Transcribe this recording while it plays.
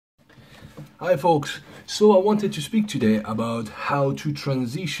Hi folks, so I wanted to speak today about how to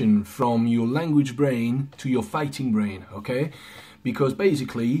transition from your language brain to your fighting brain, okay? Because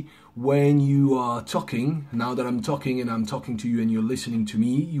basically, when you are talking, now that I'm talking and I'm talking to you and you're listening to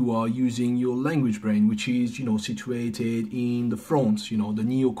me, you are using your language brain, which is, situated in the front, the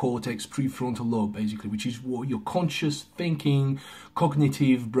Neo-Cortex, Prefrontal Lobe, basically, which is what your conscious thinking,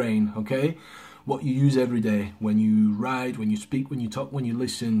 cognitive brain, okay? What you use every day when you write, when you speak, when you talk, when you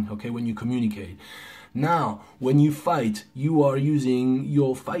listen, okay, when you communicate. Now, when you fight, you are using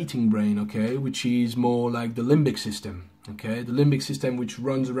your fighting brain, okay, which is more like the limbic system, okay, the limbic system which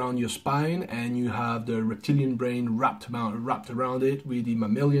runs around your spine, and you have the reptilian brain wrapped around it with the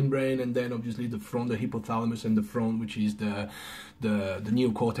mammalian brain, and then obviously the front, the hypothalamus, and the front, which is the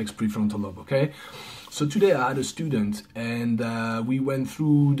neocortex prefrontal lobe, okay. So today I had a student, and we went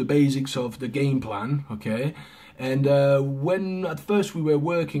through the basics of the game plan, okay. And when at first we were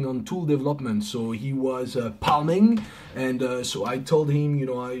working on tool development, so he was palming, and so I told him,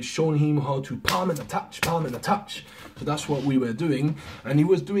 I shown him how to palm and attach, palm and attach. So that's what we were doing, and he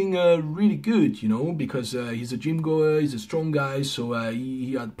was doing really good, because he's a gym goer, he's a strong guy, so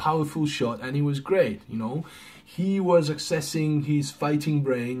he had powerful shot, and he was great, He was accessing his fighting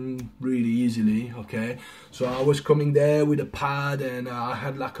brain really easily, okay? So I was coming there with a pad, and I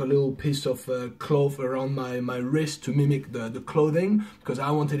had like a little piece of cloth around my wrist to mimic the clothing, because I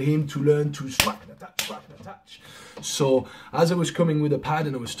wanted him to learn to strike and attach, strike and attach. So as I was coming with a pad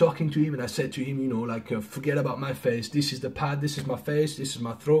and I was talking to him, and I said to him, forget about my face. This is the pad, this is my face, this is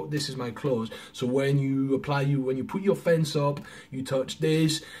my throat, this is my clothes. So when you put your fence up, you touch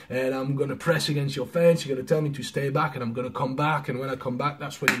this, and I'm gonna press against your fence. You're gonna tell me to stay back, and I'm gonna come back, and when I come back,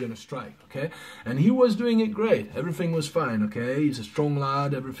 that's when you're gonna strike, okay? And he was doing it great. Everything was fine, okay? He's a strong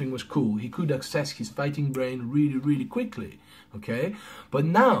lad, everything was cool. He could access his fighting brain really, really quickly, okay? But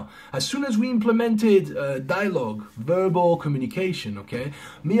now, as soon as we implemented dialogue, verbal communication, okay,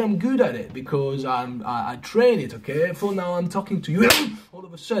 I'm good at it because I train it, okay? For now, I'm talking to you, all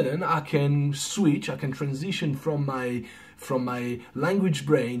of a sudden I can switch, I can transition from my language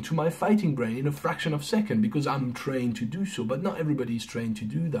brain to my fighting brain in a fraction of a second, because I'm trained to do so. But not everybody is trained to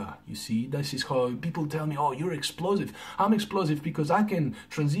do that, you see. This is how people tell me, oh, you're explosive. I'm explosive because I can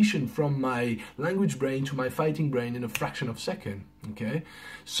transition from my language brain to my fighting brain in a fraction of a second, okay?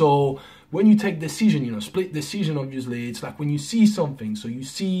 So when you take decision, split decision, obviously, it's like when you see something. So you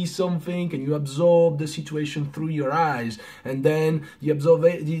see something and you absorb the situation through your eyes, and then the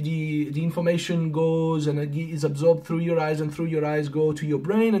information goes and it is absorbed through your eyes, and through your eyes go to your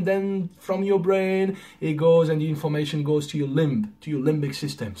brain, and then from your brain it goes and the information goes to your limbic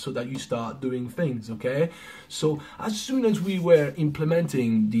system, so that you start doing things, okay? So as soon as we were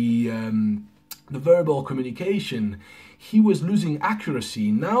implementing the verbal communication, he was losing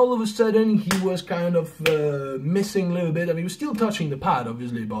accuracy. Now all of a sudden he was kind of missing a little bit. I mean, he was still touching the pad,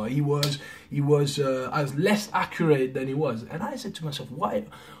 obviously, but he was as less accurate than he was. And I said to myself, why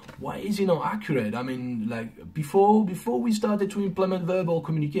is he not accurate? I mean, like before we started to implement verbal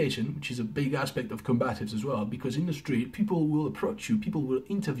communication, which is a big aspect of combatives as well, because in the street people will approach you, people will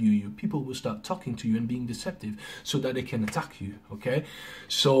interview you, people will start talking to you and being deceptive so that they can attack you, okay?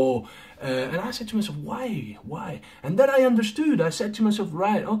 So and I said to myself, why? And then I understood. I said to myself,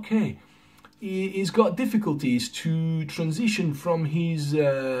 right, okay, he's got difficulties to transition from his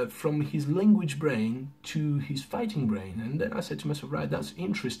language brain to his fighting brain. And then I said to myself, right, that's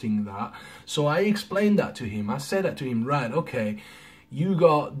interesting, that. So I explained that to him. I said that to him, right, okay, you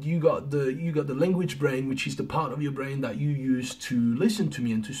got the language brain, which is the part of your brain that you use to listen to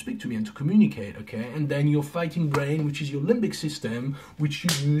me and to speak to me and to communicate, okay? And then your fighting brain, which is your limbic system, which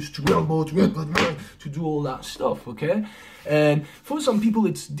you use to do all that stuff, okay? And for some people,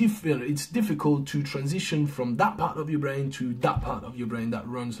 it's difficult to transition from that part of your brain to that part of your brain that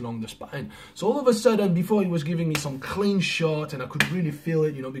runs along the spine. So all of a sudden, before he was giving me some clean shot, and I could really feel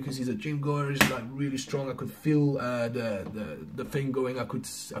it, because he's a gym goer, he's like really strong. I could feel the thing going. I could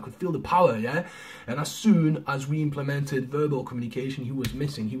feel the power, yeah. And as soon as we implemented verbal communication, he was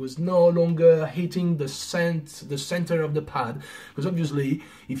missing. He was no longer hitting the center of the pad, because obviously,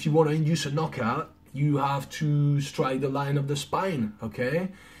 if you want to induce a knockout, you have to strike the line of the spine, okay?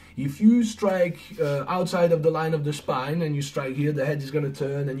 If you strike outside of the line of the spine and you strike here, the head is going to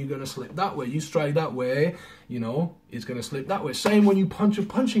turn and you're going to slip that way. You strike that way, it's going to slip that way. Same when you punch a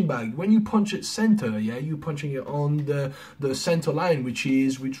punching bag. When you punch it center, yeah, you're punching it on the center line, which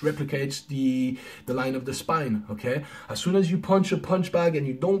replicates the line of the spine, okay? As soon as you punch a punch bag and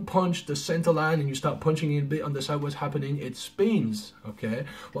you don't punch the center line and you start punching it a bit on the side, what's happening? It spins, okay?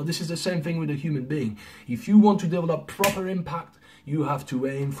 Well, this is the same thing with a human being. If you want to develop proper impact, you have to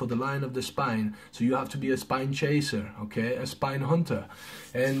aim for the line of the spine. So you have to be a spine chaser, okay, a spine hunter.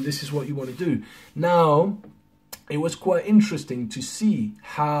 And this is what you want to do. Now, it was quite interesting to see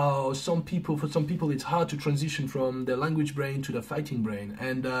how for some people it's hard to transition from the language brain to the fighting brain.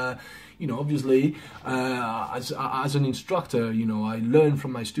 And you know, obviously, as an instructor, you know, I learn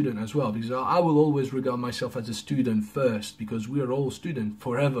from my student as well, because I will always regard myself as a student first, because we are all students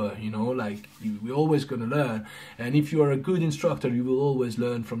forever, you know, like we're always going to learn. And if you are a good instructor, you will always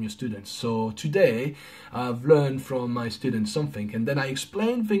learn from your students. So today, I've learned from my student something, and then I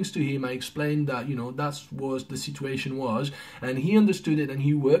explained things to him. I explained that, you know, that was the situation was, and he understood it and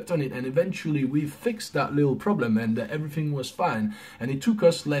he worked on it, and eventually we fixed that little problem, and everything was fine. And it took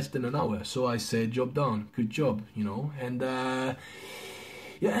us less than an hour. So I said, job done, good job, you know. And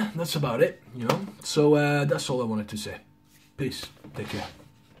yeah, that's about it, you know. So that's all I wanted to say. Peace, take care.